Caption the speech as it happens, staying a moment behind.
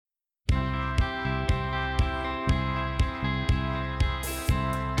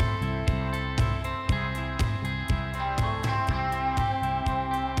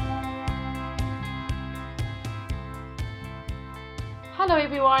Hello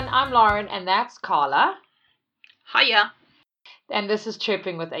everyone, I'm Lauren and that's Carla. Hiya. And this is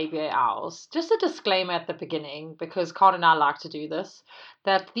Chirping with ABA Owls. Just a disclaimer at the beginning, because Carla and I like to do this,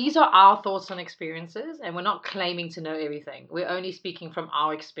 that these are our thoughts and experiences and we're not claiming to know everything. We're only speaking from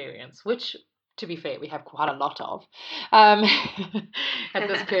our experience, which, to be fair, we have quite a lot of at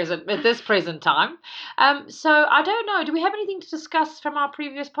this present time. So I don't know, do we have anything to discuss from our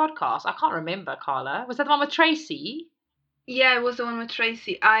previous podcast? I can't remember, Carla. Was that the one with Tracy? Yeah, it was the one with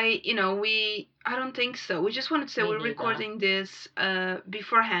Tracy. I don't think so. We just wanted to say Me we're neither. recording this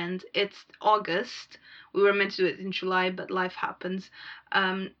beforehand. It's August. We were meant to do it in July, but life happens.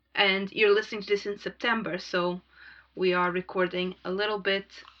 And you're listening to this in September, so we are recording a little bit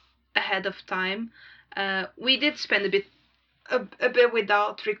ahead of time. We did spend a bit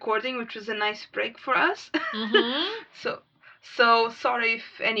without recording, which was a nice break for us. Mm-hmm. So sorry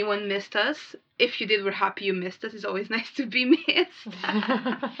if anyone missed us. If you did, we're happy you missed us. It's always nice to be missed.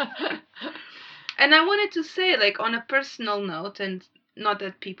 And I wanted to say, like, on a personal note, and not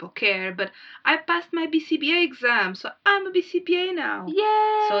that people care, but I passed my BCBA exam, so I'm a BCBA now.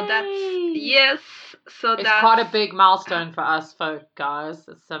 Yay! So It's that's quite a big milestone for us folk, guys.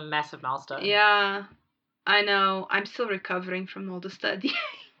 It's a massive milestone. Yeah, I know. I'm still recovering from all the study.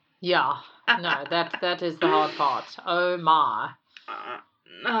 Yeah. No, that is the hard part. Oh my.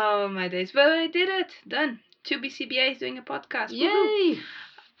 Oh my days. But I did it. Done. 2 BCBAs doing a podcast. Yay! Woohoo.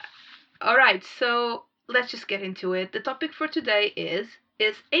 Alright, so let's just get into it. The topic for today is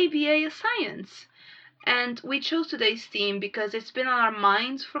ABA a science? And we chose today's theme because it's been on our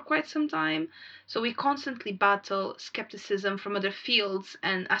minds for quite some time. So we constantly battle skepticism from other fields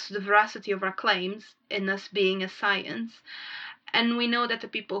and as to the veracity of our claims in us being a science. And we know that the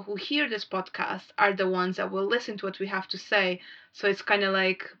people who hear this podcast are the ones that will listen to what we have to say. So it's kind of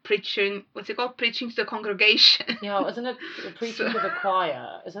like preaching, what's it called? Preaching to the congregation. Yeah, isn't it preaching to the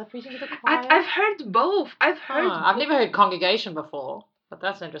choir? Is that preaching to the choir? I've heard both. I've never heard congregation before, but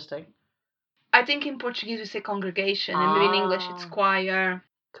that's interesting. I think in Portuguese we say congregation, and maybe in English it's choir.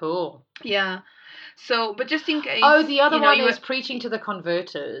 Cool. Yeah. So, but just in case. Oh, the other one is preaching to the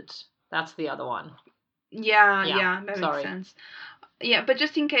converted. That's the other one. Yeah, that makes sense. Yeah, but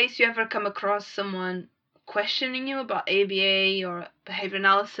just in case you ever come across someone questioning you about ABA or behavior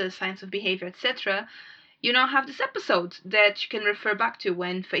analysis, science of behavior, etc., you now have this episode that you can refer back to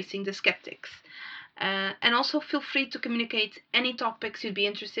when facing the skeptics. And also feel free to communicate any topics you'd be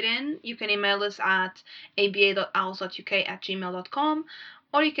interested in. You can email us at aba.owls.uk@gmail.com,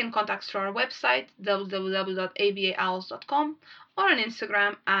 or you can contact us through our website, www.abaowls.com, or on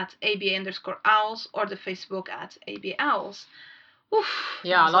Instagram at aba_owls, or the Facebook at abaowls. Oof,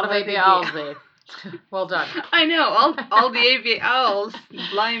 yeah, a lot of ABA owls there. Well done. I know, all the ABA owls.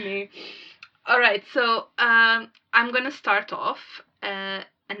 Blimey. Alright, so I'm going to start off, and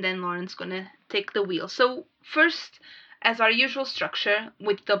then Lauren's going to take the wheel. So first, as our usual structure,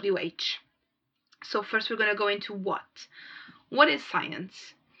 with WH. So first we're going to go into what. What is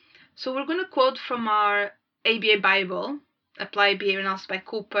science? So we're going to quote from our ABA Bible, Applied Behavior Analysis by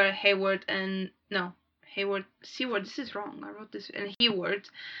Cooper, Hayward, Seward, this is wrong. I wrote this, and Heward.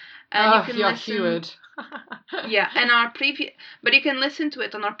 And you can listen. Heward. Yeah, and but you can listen to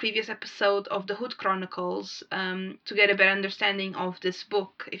it on our previous episode of the Hood Chronicles to get a better understanding of this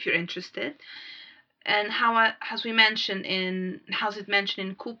book if you're interested. And how's it mentioned in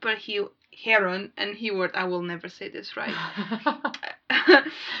Cooper, Heron, and Heward? I will never say this right.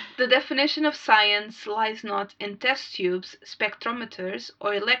 The definition of science lies not in test tubes, spectrometers,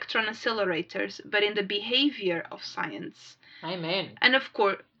 or electron accelerators, but in the behavior of science. Amen. And of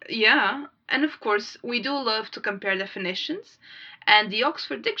course, we do love to compare definitions, and the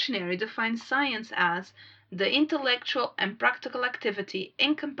Oxford Dictionary defines science as the intellectual and practical activity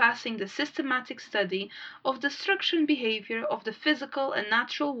encompassing the systematic study of the structure and behavior of the physical and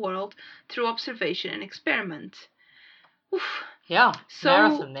natural world through observation and experiment. Oof. Yeah,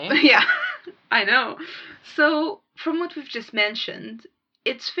 marathon there. Yeah, I know. So, from what we've just mentioned,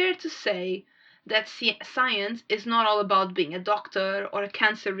 it's fair to say that science is not all about being a doctor or a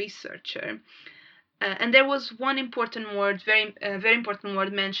cancer researcher. And there was one important word, very important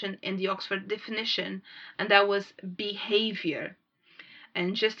word mentioned in the Oxford definition, and that was behavior.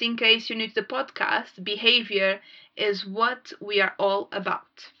 And just in case you're new to the podcast, behavior is what we are all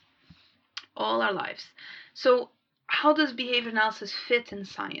about, all our lives. So, how does behavior analysis fit in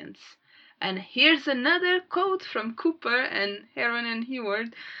science? And here's another quote from Cooper and Heron and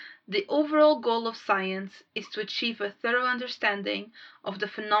Heward. The overall goal of science is to achieve a thorough understanding of the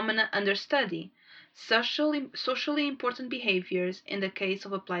phenomena under study, socially important behaviors in the case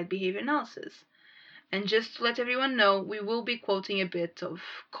of applied behavior analysis. And just to let everyone know, we will be quoting a bit of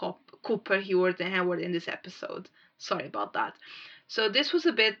Cooper, Heward, and Howard in this episode. Sorry about that. So this was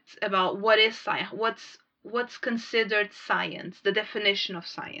a bit about what is science, what's considered science, the definition of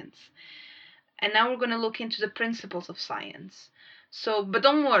science. And now we're going to look into the principles of science. So, but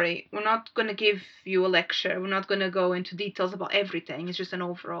don't worry, we're not going to give you a lecture. We're not going to go into details about everything. It's just an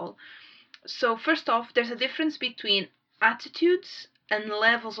overall. So, first off, there's a difference between attitudes and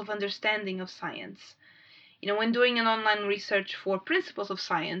levels of understanding of science. When doing an online research for principles of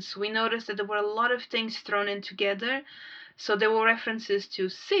science, we noticed that there were a lot of things thrown in together. So there were references to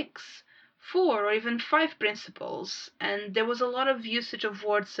 6, 4, or even 5 principles, and there was a lot of usage of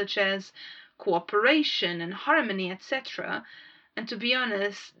words such as cooperation and harmony, etc. And to be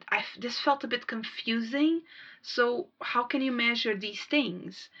honest, this felt a bit confusing. So how can you measure these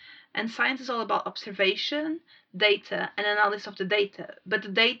things? And science is all about observation, data, and analysis of the data. But the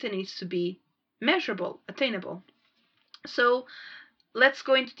data needs to be measurable, attainable. So let's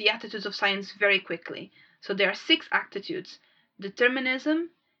go into the attitudes of science very quickly. So there are 6 attitudes: determinism,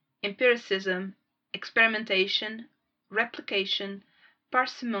 empiricism, experimentation, replication,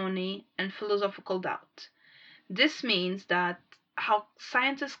 parsimony, and philosophical doubt. This means that how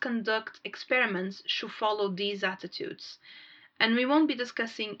scientists conduct experiments should follow these attitudes. And we won't be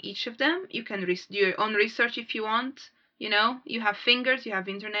discussing each of them. You can do your own research if you want. You have fingers, you have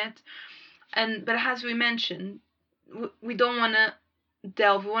internet. But as we mentioned, we don't want to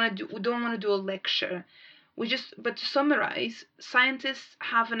delve. We don't want to do a lecture. But to summarize, scientists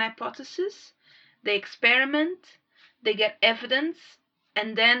have an hypothesis, they experiment, they get evidence,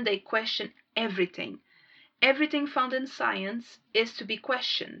 and then they question everything. Everything found in science is to be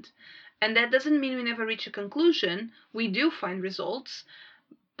questioned. And that doesn't mean we never reach a conclusion. We do find results,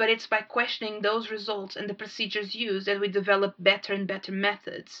 but it's by questioning those results and the procedures used that we develop better and better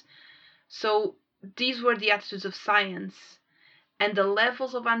methods. So these were the attitudes of science, and the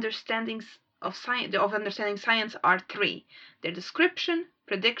levels of understanding science are 3: their description,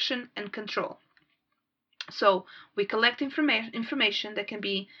 prediction, and control. So we collect information that can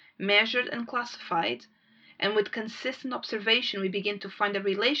be measured and classified, and with consistent observation we begin to find a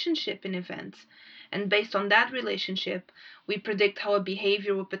relationship in events, and based on that relationship we predict how a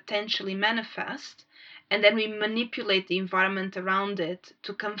behavior will potentially manifest, and then we manipulate the environment around it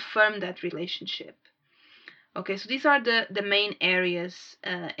to confirm that relationship. Okay, so these are the main areas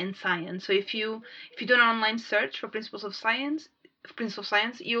in science. So if you do an online search for principles of science,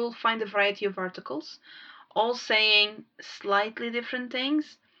 you'll find a variety of articles, all saying slightly different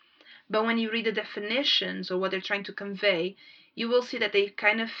things. But when you read the definitions or what they're trying to convey, you will see that they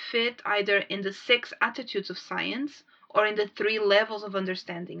kind of fit either in the 6 attitudes of science or in the 3 levels of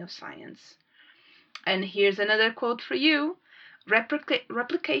understanding of science. And here's another quote for you.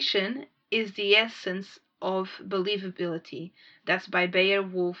 Replication is the essence of believability. That's by Bayer,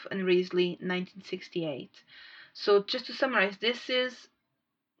 Wolf, and Riesly, 1968. So just to summarize, this is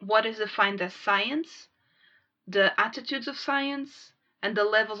what is defined as science, the attitudes of science, and the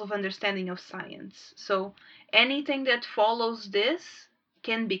levels of understanding of science. So anything that follows this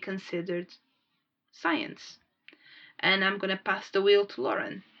can be considered science. And I'm going to pass the wheel to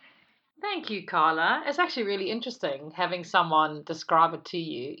Lauren. Thank you, Carla. It's actually really interesting having someone describe it to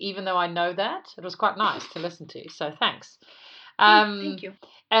you, even though I know that. It was quite nice to listen to, so thanks. Thank you.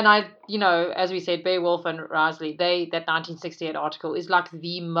 And as we said, Beowulf and Risley, that 1968 article is like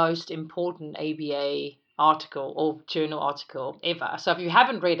the most important ABA article or journal article ever. So if you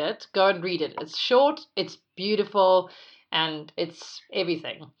haven't read it, go and read it. It's short, it's beautiful, and it's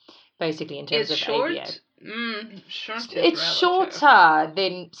everything, basically, in terms of short? ABA. Short it's shorter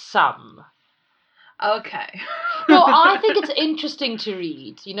than some. Okay. Well, I think it's interesting to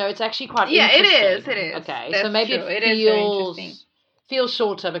read. It's actually quite interesting. Yeah, it is. Okay, that's so maybe true. it feels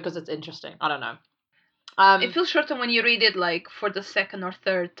shorter because it's interesting. I don't know. It feels shorter when you read it like for the 2nd or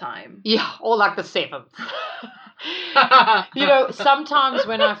 3rd time. Yeah, or like the 7th. Sometimes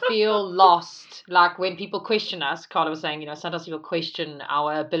when I feel lost, like when people question us, Carla was saying, sometimes people question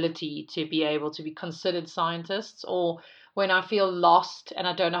our ability to be able to be considered scientists, or when I feel lost and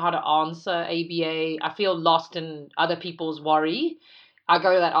I don't know how to answer ABA, I feel lost in other people's worry, I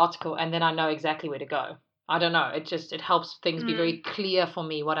go to that article and then I know exactly where to go. I don't know. It helps things be very clear for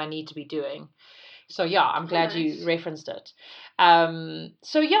me what I need to be doing. So yeah, I'm glad you referenced it.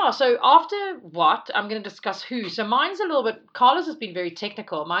 So after what, I'm going to discuss who. So mine's a little bit, Carla's has been very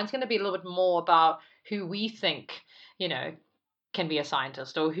technical. Mine's going to be a little bit more about who we think, can be a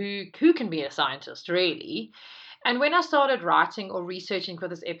scientist, or who can be a scientist, really. And when I started writing or researching for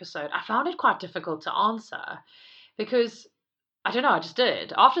this episode, I found it quite difficult to answer because, I don't know, I just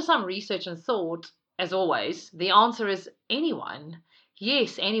did. After some research and thought, as always, the answer is anyone.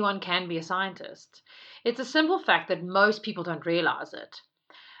 Yes, anyone can be a scientist. It's a simple fact that most people don't realize it.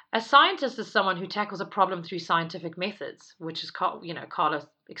 A scientist is someone who tackles a problem through scientific methods, which is, Carla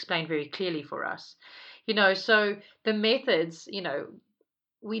explained very clearly for us. So the methods,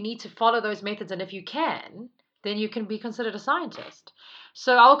 we need to follow those methods, and if you can, then you can be considered a scientist.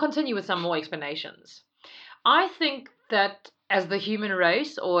 So I'll continue with some more explanations. I think that as the human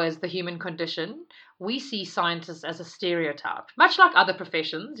race or as the human condition, we see scientists as a stereotype, much like other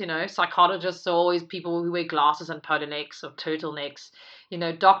professions. Psychologists are always people who wear glasses and polo necks or turtlenecks.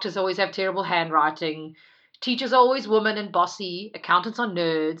 Doctors always have terrible handwriting. Teachers are always women and bossy. Accountants are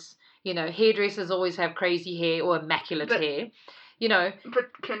nerds. Hairdressers always have crazy hair or immaculate hair.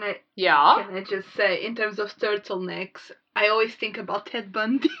 But can I just say, in terms of turtlenecks, I always think about Ted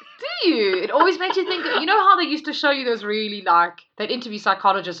Bundy. Do you? It always makes you think. You know how they used to show you those really they'd interview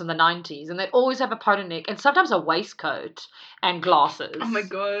psychologists in the 90s, and they'd always have a polo neck and sometimes a waistcoat and glasses. Oh my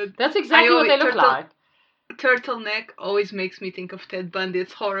god. That's exactly what they look like. Turtleneck always makes me think of Ted Bundy.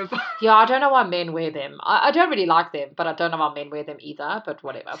 It's horrible. Yeah, I don't know why men wear them. I don't really like them, but I don't know why men wear them either, but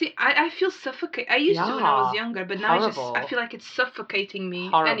whatever. See, I feel suffocated. I used to when I was younger, but now I feel like it's suffocating me.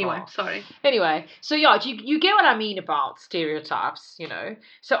 Horrible. Anyway, sorry. Anyway, so yeah, you get what I mean about stereotypes,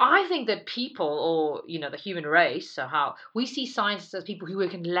 So I think that people, or, the human race, so how we see scientists as people who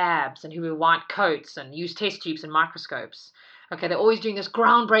work in labs and who wear white coats and use test tubes and microscopes. Okay, they're always doing this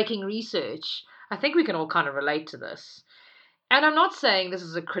groundbreaking research. I think we can all kind of relate to this. And I'm not saying this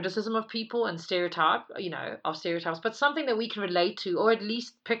is a criticism of people and of stereotypes, but something that we can relate to or at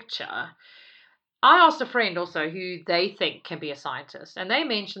least picture. I asked a friend also who they think can be a scientist, and they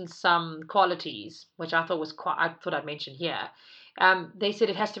mentioned some qualities, which I thought I'd mention here. They said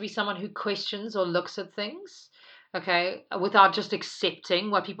it has to be someone who questions or looks at things, okay, without just accepting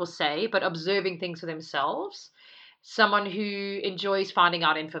what people say, but observing things for themselves. Someone who enjoys finding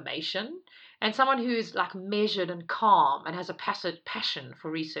out information, and someone who is measured and calm and has a passion for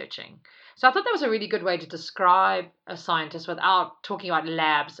researching. So I thought that was a really good way to describe a scientist without talking about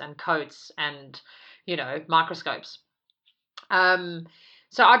labs and coats and, microscopes.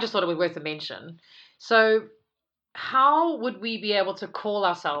 So I just thought it was worth a mention. So how would we be able to call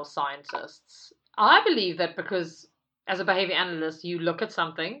ourselves scientists? I believe that because as a behavior analyst, you look at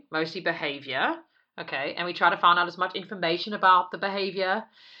something, mostly behavior, okay, and we try to find out as much information about the behavior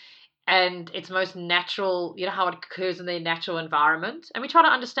and its most natural, how it occurs in the natural environment. And we try to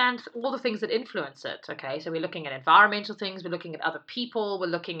understand all the things that influence it, okay? So we're looking at environmental things, we're looking at other people, we're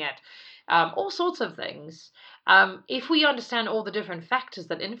looking at all sorts of things. If we understand all the different factors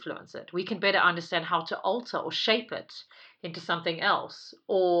that influence it, we can better understand how to alter or shape it into something else,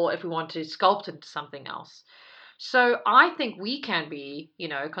 or if we want to sculpt it into something else. So I think we can be,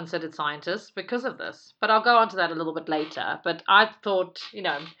 considered scientists because of this. But I'll go on to that a little bit later. But I thought,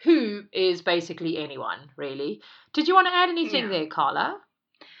 who is basically anyone, really. Did you want to add anything there, Carla?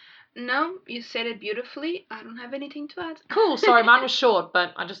 No, you said it beautifully. I don't have anything to add. Cool. Sorry, mine was short,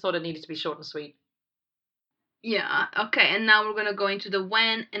 but I just thought it needed to be short and sweet. Yeah, okay. And now we're going to go into the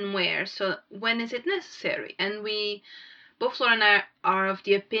when and where. So when is it necessary? And both Laura and I are of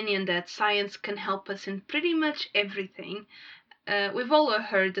the opinion that science can help us in pretty much everything. We've all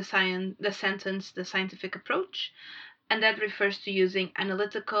heard the sentence, the scientific approach, and that refers to using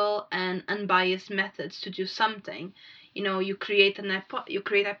analytical and unbiased methods to do something. You create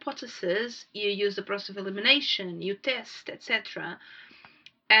hypothesis, you use the process of elimination, you test, etc.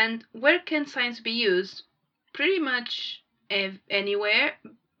 And where can science be used? Pretty much anywhere,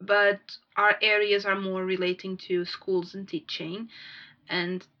 but our areas are more relating to schools and teaching.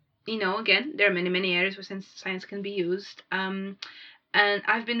 And, again, there are many, many areas where science can be used. And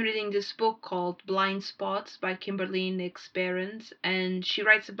I've been reading this book called Blind Spots by Kimberly Nix Behrens, and she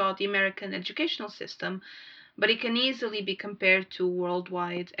writes about the American educational system, but it can easily be compared to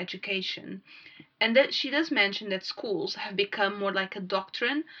worldwide education. And that she does mention that schools have become more like a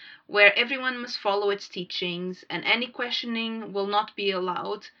doctrine where everyone must follow its teachings and any questioning will not be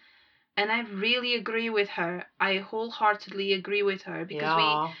allowed. And I really agree with her. I wholeheartedly agree with her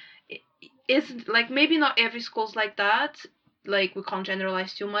because maybe not every school's like that. We can't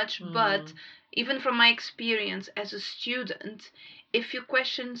generalize too much, but even from my experience as a student, if you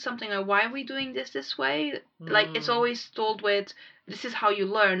question something like why are we doing this way, it's always told with this is how you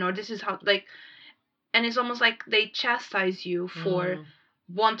learn, or this is how and it's almost like they chastise you for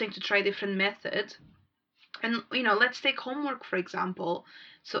wanting to try different methods. And let's take homework for example.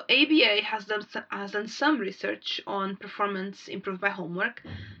 So ABA has done some research on performance improved by homework.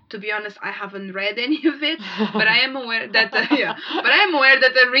 To be honest, I haven't read any of it, but I am aware that but I am aware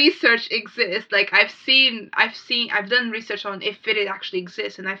that the research exists. Like I've done research on if it actually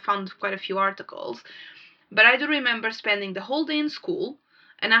exists, and I found quite a few articles. But I do remember spending the whole day in school,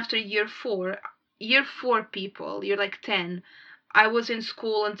 and after year 4 people, you're like 10. I was in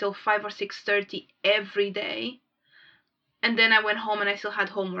school until 5 or 6:30 every day, and then I went home and I still had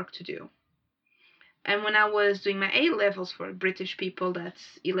homework to do. And when I was doing my A levels for British people,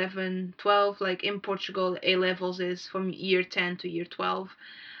 that's 11, 12. Like in Portugal, A levels is from year 10 to year 12.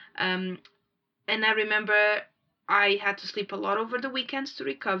 Um, and I remember I had to sleep a lot over the weekends to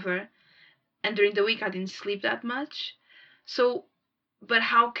recover. And during the week, I didn't sleep that much. So, but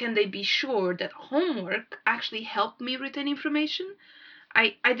how can they be sure that homework actually helped me retain information?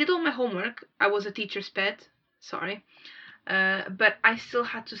 I did all my homework. I was a teacher's pet. Sorry. But I still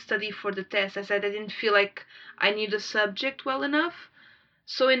had to study for the test. I said I didn't feel like I knew the subject well enough.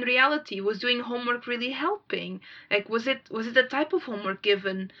 So in reality, was doing homework really helping? Like, was it the type of homework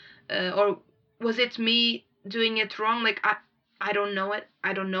given, or was it me doing it wrong? Like I don't know it.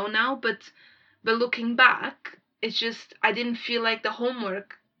 I don't know now. But looking back, it's just I didn't feel like the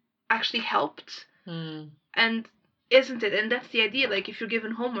homework actually helped. And isn't it? And that's the idea. Like if you're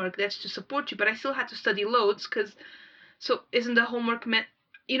given homework, that's to support you. But I still had to study loads because so isn't the homework meant?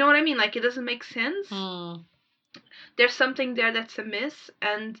 You know what I mean? Like it doesn't make sense. There's something there that's amiss,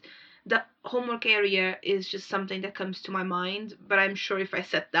 and the homework area is just something that comes to my mind. But I'm sure if I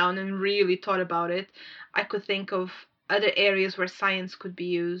sat down and really thought about it, I could think of other areas where science could be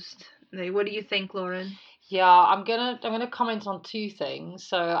used. Like, what do you think, Lauren? Yeah, I'm gonna comment on two things.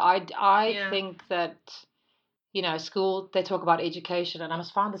 So I Yeah. think that school, they talk about education, and I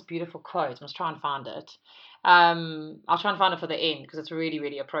must find this beautiful quote. I must try and find it. I'll try and find it for the end because it's really,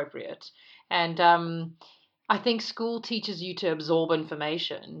 really appropriate. And I think school teaches you to absorb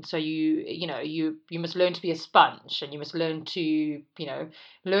information. So you must learn to be a sponge, and you must learn to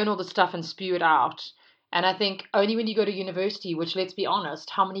learn all the stuff and spew it out. And I think only when you go to university, which, let's be honest,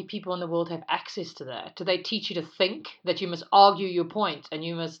 how many people in the world have access to that? Do they teach you to think that you must argue your point and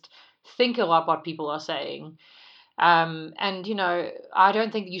you must think about what people are saying? And I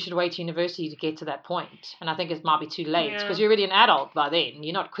don't think you should wait to university to get to that point. And I think it might be too late because Yeah. you're already an adult by then.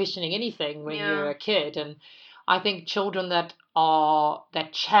 You're not questioning anything when you're Yeah. a kid. And I think children that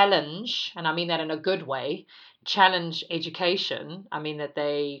challenge, and I mean that in a good way, challenge education. I mean that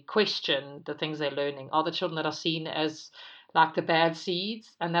they question the things they're learning, are the children that are seen as like the bad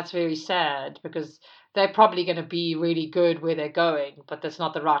seeds, and that's very sad because they're probably going to be really good where they're going, but that's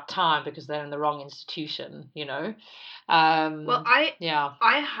not the right time because they're in the wrong institution. Well, Yeah.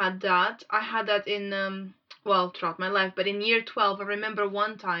 I had that. I had that in well, throughout my life, but in year 12, I remember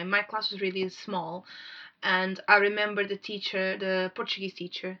one time my class was really small, and I remember the Portuguese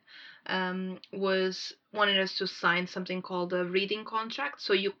teacher, was wanted us to sign something called a reading contract.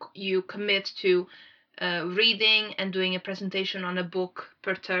 So you commit to reading and doing a presentation on a book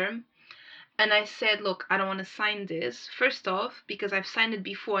per term. And I said, look, I don't want to sign this. First off, because I've signed it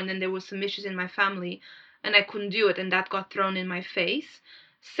before and then there was some issues in my family and I couldn't do it and that got thrown in my face.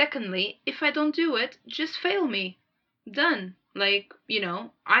 Secondly, if I don't do it, just fail me. Done. Like,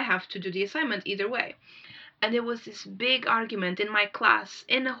 I have to do the assignment either way. And there was this big argument in my class,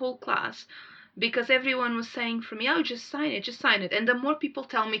 in the whole class, because everyone was saying for me, oh, just sign it, just sign it. And the more people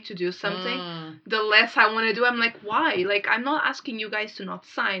tell me to do something, the less I want to do. I'm like, why? Like, I'm not asking you guys to not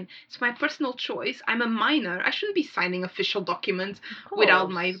sign. It's my personal choice. I'm a minor. I shouldn't be signing official documents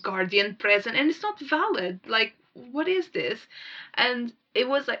without my guardian present. And it's not valid. Like, what is this? And it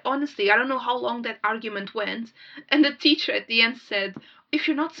was like, honestly, I don't know how long that argument went. And the teacher at the end said, if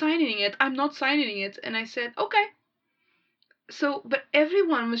you're not signing it, I'm not signing it. And I said, okay. So, but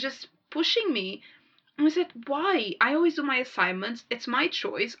everyone was just pushing me. And I said, why? I always do my assignments. It's my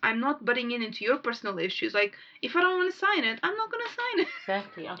choice. I'm not butting into your personal issues. Like, if I don't want to sign it, I'm not going to sign it.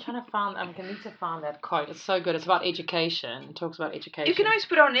 Exactly. I'm going to need to find that quote. It's so good. It's about education. It talks about education. You can always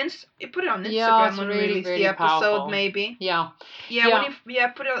put it on Instagram Yeah, it's when we really, release really the episode, powerful. maybe. Yeah. Yeah.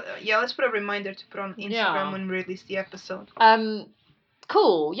 Let's put a reminder to put on Instagram when we release the episode.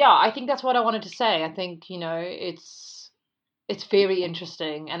 Cool. Yeah, I think that's what I wanted to say. I think, it's very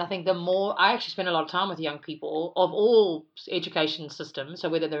interesting. And I think the more I actually spend a lot of time with young people of all education systems, so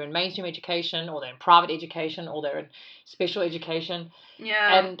whether they're in mainstream education or they're in private education or they're in special education,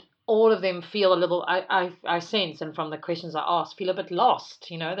 Yeah. and all of them feel a little, I sense, and from the questions I ask, feel a bit lost.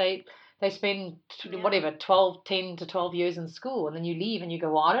 they spend Yeah. whatever 10 to 12 years in school, and then you leave and you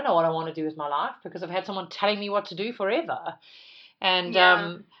go, well, I don't know what I want to do with my life because I've had someone telling me what to do forever. And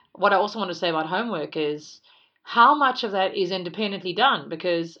Yeah. what I also want to say about homework is how much of that is independently done,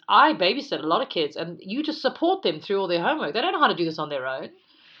 because I babysit a lot of kids and you just support them through all their homework. They don't know how to do this on their own.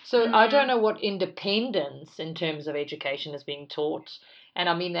 So I don't know what independence in terms of education is being taught. And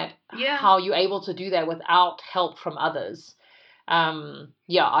I mean that Yeah. how you're able to do that without help from others.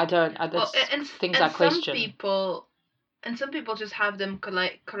 Yeah, I don't. That's things I question. Some people just have them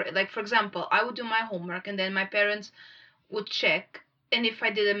like, for example, I would do my homework and then my parents would check, and if I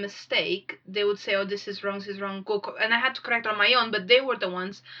did a mistake they would say, oh, this is wrong, and I had to correct on my own, but they were the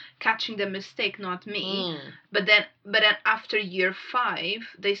ones catching the mistake, not me. But then after year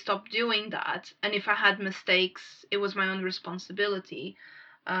 5 they stopped doing that, and if I had mistakes it was my own responsibility.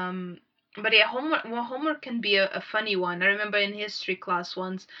 But yeah, homework can be a funny one. I remember in history class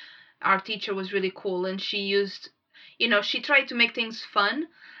once our teacher was really cool, and she used, she tried to make things fun,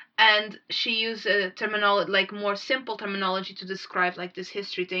 and she used a terminology, like more simple terminology, to describe like this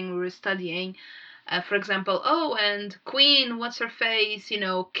history thing we were studying. For example, oh, and queen, what's her face,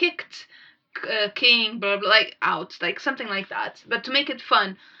 kicked king, blah blah, like out, like something like that, but to make it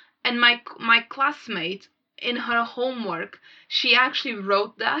fun. And my classmate, in her homework, she actually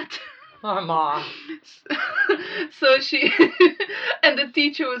wrote that. Oh, Ma. So she and the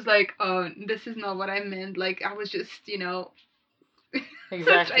teacher was like, oh, this is not what I meant, like I was just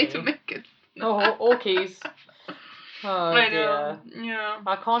Exactly. trying to make it. Oh, keys. Oh, I dear. know. Yeah.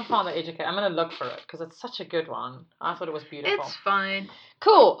 I can't find the educate. I'm going to look for it because it's such a good one. I thought it was beautiful. It's fine.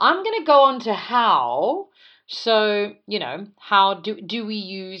 Cool. I'm going to go on to how. So, how do we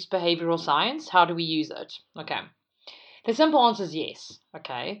use behavioral science? How do we use it? Okay. The simple answer is yes.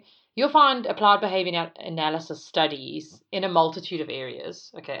 Okay. You'll find applied behavior analysis studies in a multitude of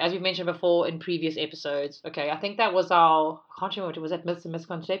areas. Okay. As we've mentioned before in previous episodes. Okay. I think that was I can't remember, was that Myths and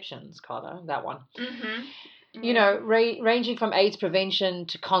Misconceptions, Carla? That one. Mm-hmm. Ranging from AIDS prevention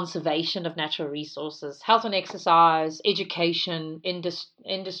to conservation of natural resources, health and exercise, education,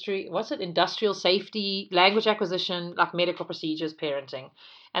 industry, industrial safety, language acquisition, like medical procedures, parenting,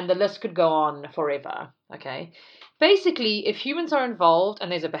 and the list could go on forever. Okay. Basically, if humans are involved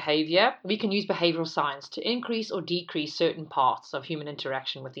and there's a behavior, we can use behavioral science to increase or decrease certain parts of human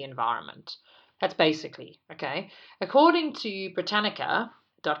interaction with the environment. That's basically, okay. According to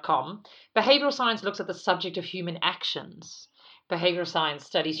Britannica.com, behavioral science looks at the subject of human actions. Behavioral science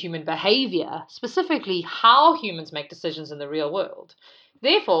studies human behavior, specifically how humans make decisions in the real world.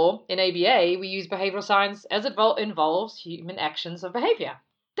 Therefore, in ABA, we use behavioral science as it involves human actions of behavior.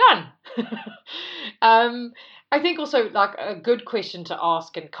 Done. I think also like a good question to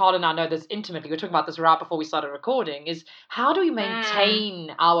ask, and Carl and I know this intimately, we were talking about this right before we started recording, is how do we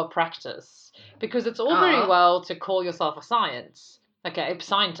maintain our practice? Because it's all very well to call yourself a scientist,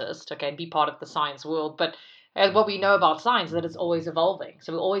 and be part of the science world, but what we know about science is that it's always evolving.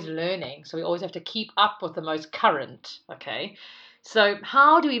 So we're always learning. So we always have to keep up with the most current, okay? So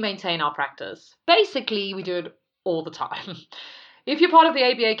how do we maintain our practice? Basically, we do it all the time. If you're part of the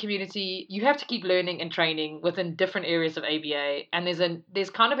ABA community, you have to keep learning and training within different areas of ABA. And there's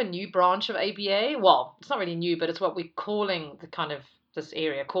kind of a new branch of ABA. Well, it's not really new, but it's what we're calling this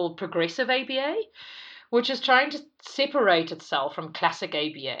area called progressive ABA, which is trying to separate itself from classic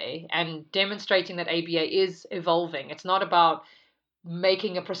ABA and demonstrating that ABA is evolving. It's not about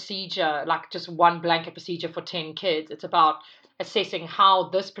making a procedure like just one blanket procedure for 10 kids. It's about assessing how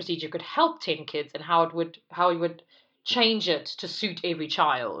this procedure could help 10 kids and how it would change it to suit every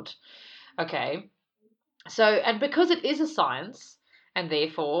child. Okay. So, and because it is a science, and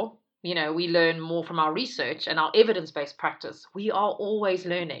therefore, we learn more from our research and our evidence-based practice, we are always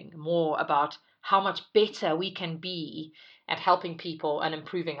learning more about how much better we can be at helping people and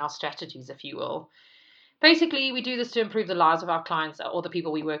improving our strategies, if you will. Basically, we do this to improve the lives of our clients or the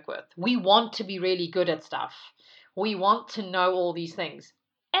people we work with. We want to be really good at stuff. We want to know all these things.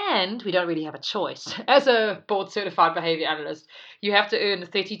 And we don't really have a choice. As a board certified behavior analyst, you have to earn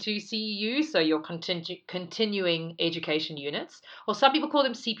 32 CEU, so your continuing education units, or some people call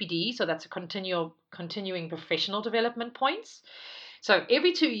them CPD, so that's a continuing professional development points. So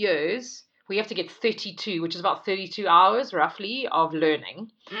every 2 years, we have to get 32, which is about 32 hours roughly of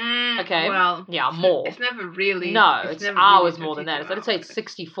learning. Okay. Well, yeah, more. It's never really. No, it's hours more than that. Hours. Let's say it's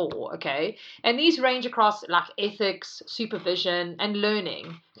 64. Okay, and these range across like ethics, supervision, and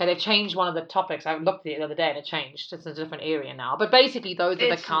learning. Okay, they've changed one of the topics. I looked the other day and it changed. It's a different area now. But basically, those are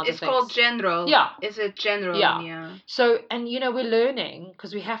the kinds of things. It's called general. Yeah. Is it general? Yeah. So, and we're learning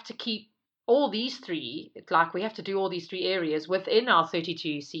because we have to keep all these three, like we have to do all these three areas within our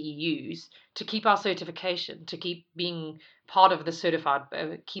 32 CEUs to keep our certification, to keep being part of the certified,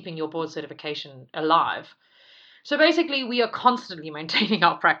 keeping your board certification alive. So basically, we are constantly maintaining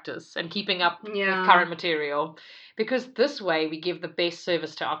our practice and keeping up with current material, because this way we give the best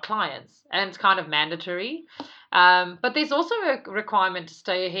service to our clients, and it's kind of mandatory. But there's also a requirement to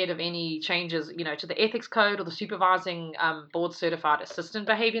stay ahead of any changes, to the ethics code or the supervising board certified assistant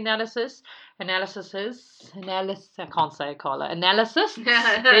behavior analysis. I can't say, Carla. Analysis.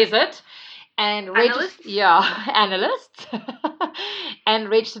 There's it. And Analysts? Analysts and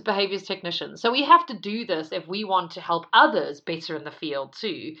registered behaviors technicians. So we have to do this if we want to help others better in the field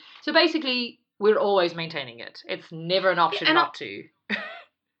too. So basically, we're always maintaining it. It's never an option not to.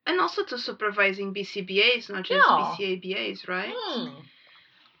 And also to supervising BCBAs, not just BCABAs, right?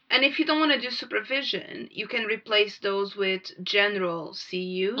 And if you don't want to do supervision, you can replace those with general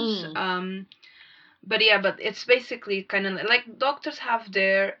CUs. But it's basically kind of like doctors have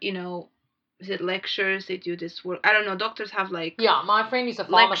their, is it lectures? They do this work. I don't know. Doctors have my friend who's a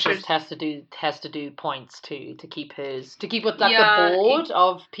pharmacist has to do points too to keep with the board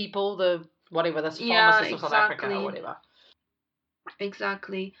of people, the pharmacists of South Africa or whatever.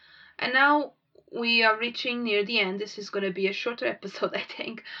 Exactly. And now we are reaching near the end. This is going to be a shorter episode, I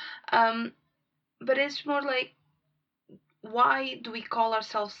think. But it's more like, why do we call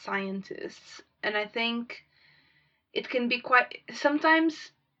ourselves scientists? And I think it can be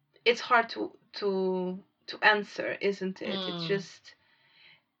sometimes it's hard to answer, isn't it? It's just,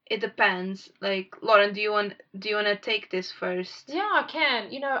 it depends. Like, Lauren, do you want to take this first? Yeah, I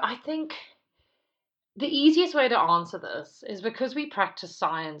can. I think the easiest way to answer this is because we practice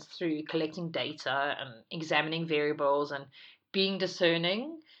science through collecting data and examining variables and being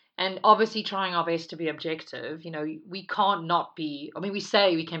discerning and obviously trying our best to be objective. We can't not be, we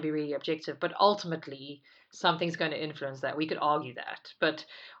say we can be really objective, but ultimately something's going to influence that. We could argue that, but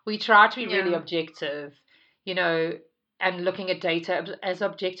we try to be really objective, and looking at data as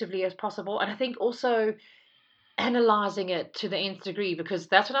objectively as possible. And I think also analyzing it to the nth degree, because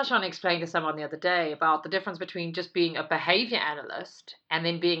that's what I was trying to explain to someone the other day about the difference between just being a behavior analyst and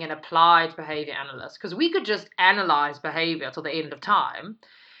then being an applied behavior analyst. Because we could just analyze behavior till the end of time,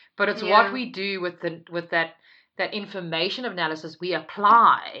 but it's what we do with that information of analysis we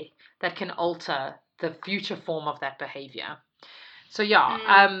apply that can alter the future form of that behavior. So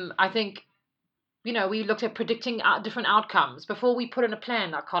I think we looked at predicting different outcomes before we put in a plan.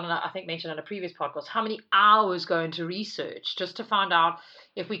 Like Colin, I think, mentioned in a previous podcast, how many hours go into research just to find out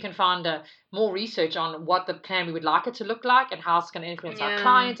if we can find more research on what the plan we would like it to look like and how it's going to influence our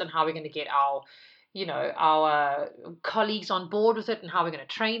clients and how we're going to get our colleagues on board with it and how we're going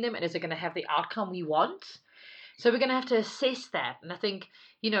to train them and is it going to have the outcome we want. So we're going to have to assess that. And I think,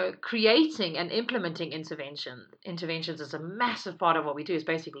 creating and implementing interventions is a massive part of what we do, is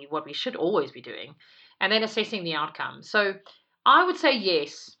basically what we should always be doing. And then assessing the outcome. So I would say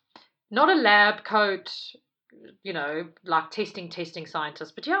yes, not a lab coat, like testing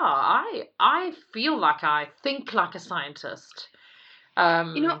scientist. But I feel like I think like a scientist.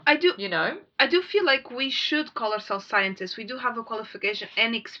 I do feel like we should call ourselves scientists. We do have a qualification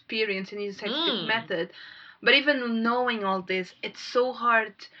and experience in the scientific method. But even knowing all this, it's so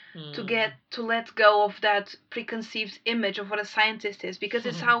hard to let go of that preconceived image of what a scientist is, because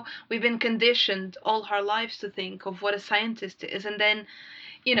it's how we've been conditioned all our lives to think of what a scientist is. And then,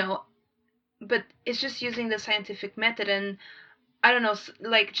 but it's just using the scientific method. And I don't know,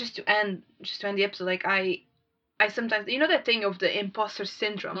 like just to end the episode, like I sometimes, that thing of the imposter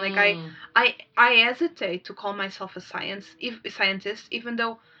syndrome. Like I hesitate to call myself a scientist, even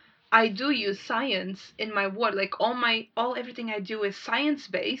though I do use science in my work. Like everything I do is science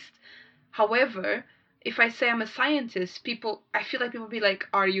based. However, if I say I'm a scientist, I feel like people be like,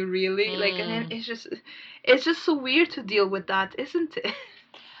 "Are you really?" Like, and then it's just so weird to deal with that, isn't it?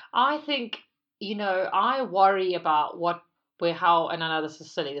 I think I worry about how, and I know this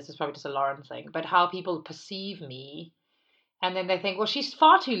is silly. This is probably just a Lauren thing, but how people perceive me. And then they think, well, she's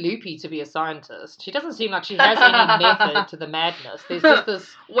far too loopy to be a scientist. She doesn't seem like she has any method to the madness. There's just this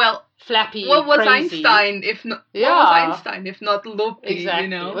flappy, what was crazy... Einstein if not loopy?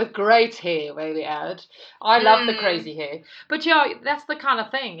 Exactly, with great hair, may we add. I love the crazy hair. But that's the kind of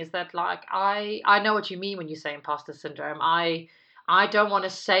thing, is that like I know what you mean when you say imposter syndrome. I don't want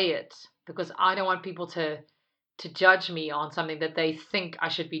to say it because I don't want people to judge me on something that they think I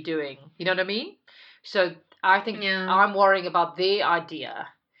should be doing. You know what I mean? So I think I'm worrying about their idea.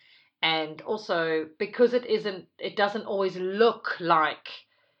 And also because it doesn't always look like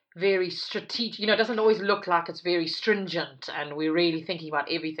very strategic. It doesn't always look like it's very stringent and we're really thinking about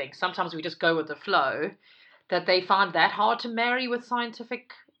everything. Sometimes we just go with the flow. That they find that hard to marry with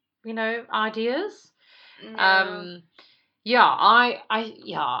scientific, ideas. Yeah. Um, yeah,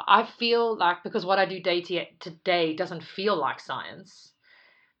 I feel like because what I do day to day doesn't feel like science.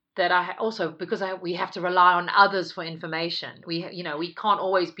 That I also because we have to rely on others for information. We can't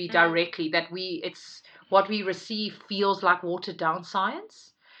always be Mm. directly that it's what we receive feels like watered down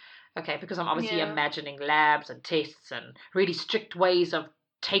science. Okay, because I'm obviously Yeah. imagining labs and tests and really strict ways of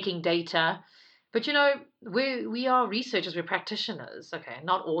taking data. But we are researchers, we're practitioners. Okay,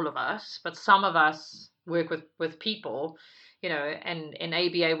 not all of us, but some of us work with people. And in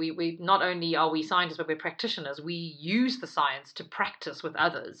ABA, we not only are we scientists, but we're practitioners. We use the science to practice with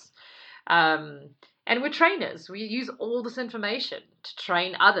others. Um, and we're trainers. We use all this information to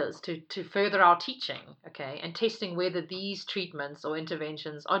train others to further our teaching, okay, and testing whether these treatments or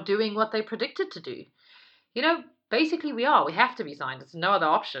interventions are doing what they predicted to do. Basically, we are. We have to be scientists. No other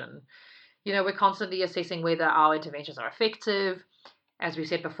option. We're constantly assessing whether our interventions are effective. As we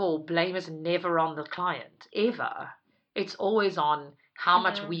said before, blame is never on the client, ever. It's always on how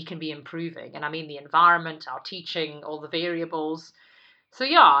much Mm-hmm. we can be improving. And I mean the environment, our teaching, all the variables. So,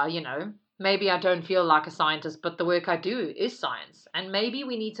 yeah, maybe I don't feel like a scientist, but the work I do is science. And maybe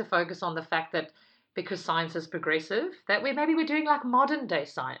we need to focus on the fact that because science is progressive, that we're doing like modern day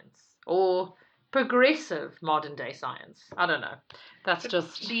science or progressive modern day science. I don't know. That's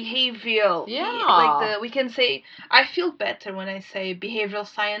just, Behavioral, like yeah. we can say, I feel better when I say behavioral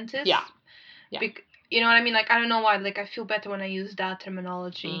scientist. Yeah. Yeah. You know what I mean? Like, I don't know why, like, I feel better when I use that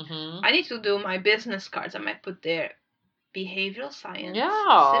terminology. Mm-hmm. I need to do my business cards. I might put there behavioral science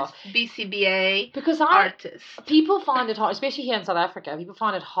Yeah. assist, BCBA Because artist. people find it hard, especially here in South Africa, people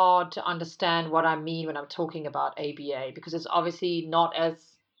find it hard to understand what I mean when I'm talking about ABA because it's obviously not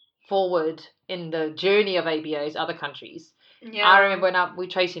as forward in the journey of ABA as other countries. I Yeah. remember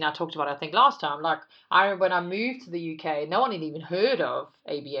Tracy and I talked about it, I think last time, like I remember when I moved to the UK, no one had even heard of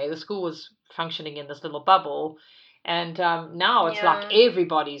ABA. The school was functioning in this little bubble. And now it's like Yeah.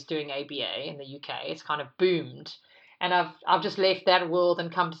 everybody's doing ABA in the UK. It's kind of boomed. And I've just left that world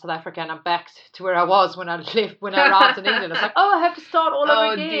and come to South Africa, and I'm back to where I was when I arrived in England. It's like, oh, I have to start all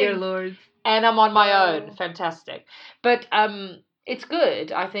over Oh dear again, Lord. and I'm on my own. Oh. Fantastic, but it's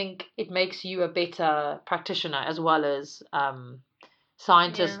good. I think it makes you a better practitioner as well as Yeah.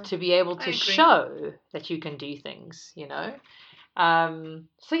 scientist to be able I to agree. show that you can do things. So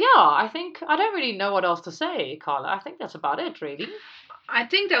yeah, I think I don't really know what else to say, Carla. I think that's about it, really. I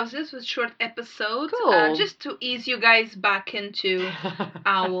think that was this was a short episode. Cool. Just to ease you guys back into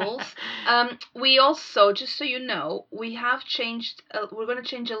owls. We also, just so you know, we have changed. We're gonna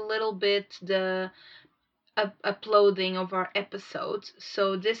change a little bit the uploading of our episodes.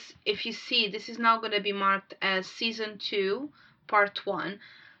 So this, if you see, this is now gonna be marked as season 2, part 1.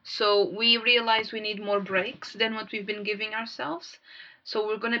 So we realize we need more breaks than what we've been giving ourselves. So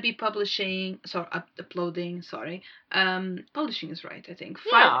we're gonna be uploading. Sorry, publishing is right. I think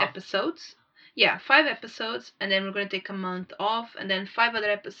 5 episodes. Yeah, 5 episodes, and then we're gonna take a month off, and then 5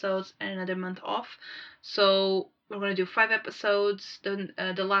 other episodes, and another month off. So we're gonna do 5 episodes.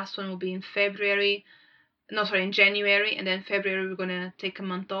 The last one will be in February. No, sorry, in January, and then February we're gonna take a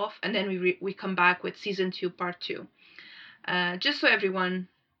month off, and then we come back with season 2, part 2. Just so everyone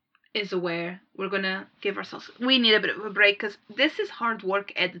is aware, we're gonna give ourselves. We need a bit of a break because this is hard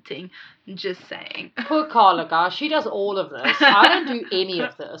work editing. Just saying. Poor Carla, guys. She does all of this. I don't do any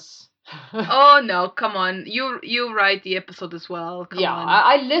of this. Oh no, come on. You write the episode as well. Come on.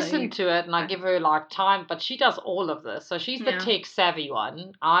 I listen Like, to it and I give her like time, but she does all of this. So she's the yeah. tech savvy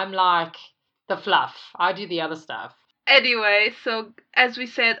one. I'm like the fluff. I do the other stuff. Anyway, so as we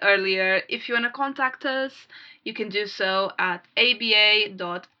said earlier, if you want to contact us, you can do so at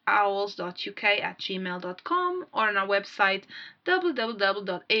aba.owls.uk@gmail.com or on our website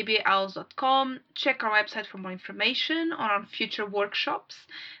www.abaowls.com. Check our website for more information on our future workshops,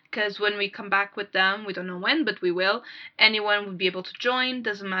 because when we come back with them, we don't know when, but we will. Anyone will be able to join,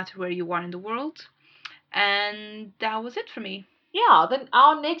 doesn't matter where you are in the world. And that was it for me. Yeah, then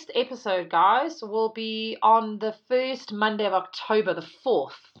our next episode, guys, will be on the first Monday of October, the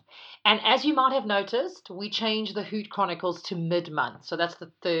 4th. And as you might have noticed, we changed the Hoot Chronicles to mid-month. So that's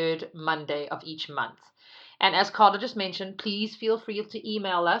the third Monday of each month. And as Carla just mentioned, please feel free to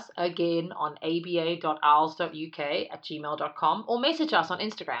email us again on aba.owls.uk@gmail.com or message us on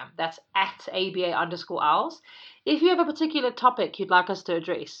Instagram. That's at @aba_owls. If you have a particular topic you'd like us to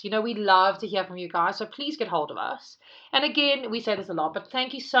address, we love to hear from you guys, so please get hold of us. And again, we say this a lot, but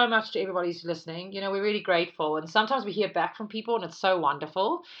thank you so much to everybody who's listening. We're really grateful, and sometimes we hear back from people, and it's so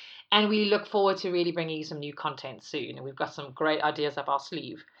wonderful. And we look forward to really bringing you some new content soon. And we've got some great ideas up our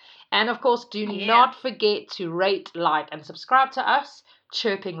sleeve. And of course, do not forget to rate, like, and subscribe to us,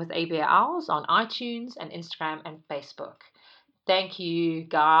 Chirping with ABA Owls, on iTunes and Instagram and Facebook. Thank you,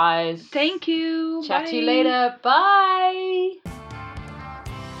 guys. Thank you. Chat to you later. Bye.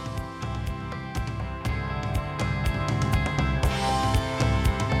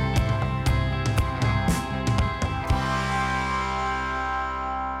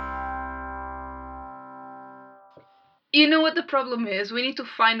 You know what the problem is? We need to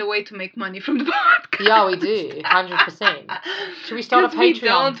find a way to make money from the podcast. Yeah, we do. 100%. Should we start a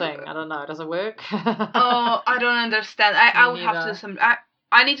Patreon thing? I don't know. Does it work? Oh, I don't understand. I would have to do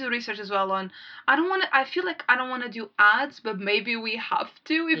I need to research as well on. I feel like I don't want to do ads, but maybe we have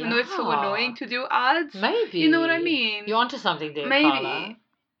to, even though it's so annoying to do ads. Maybe. You know what I mean? You're onto something there, maybe. Carla.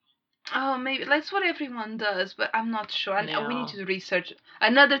 Oh, maybe. That's what everyone does, but I'm not sure. And we need to research.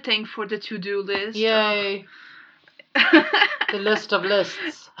 Another thing for the to-do list. Yay. The list of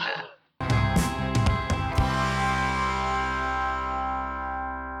lists.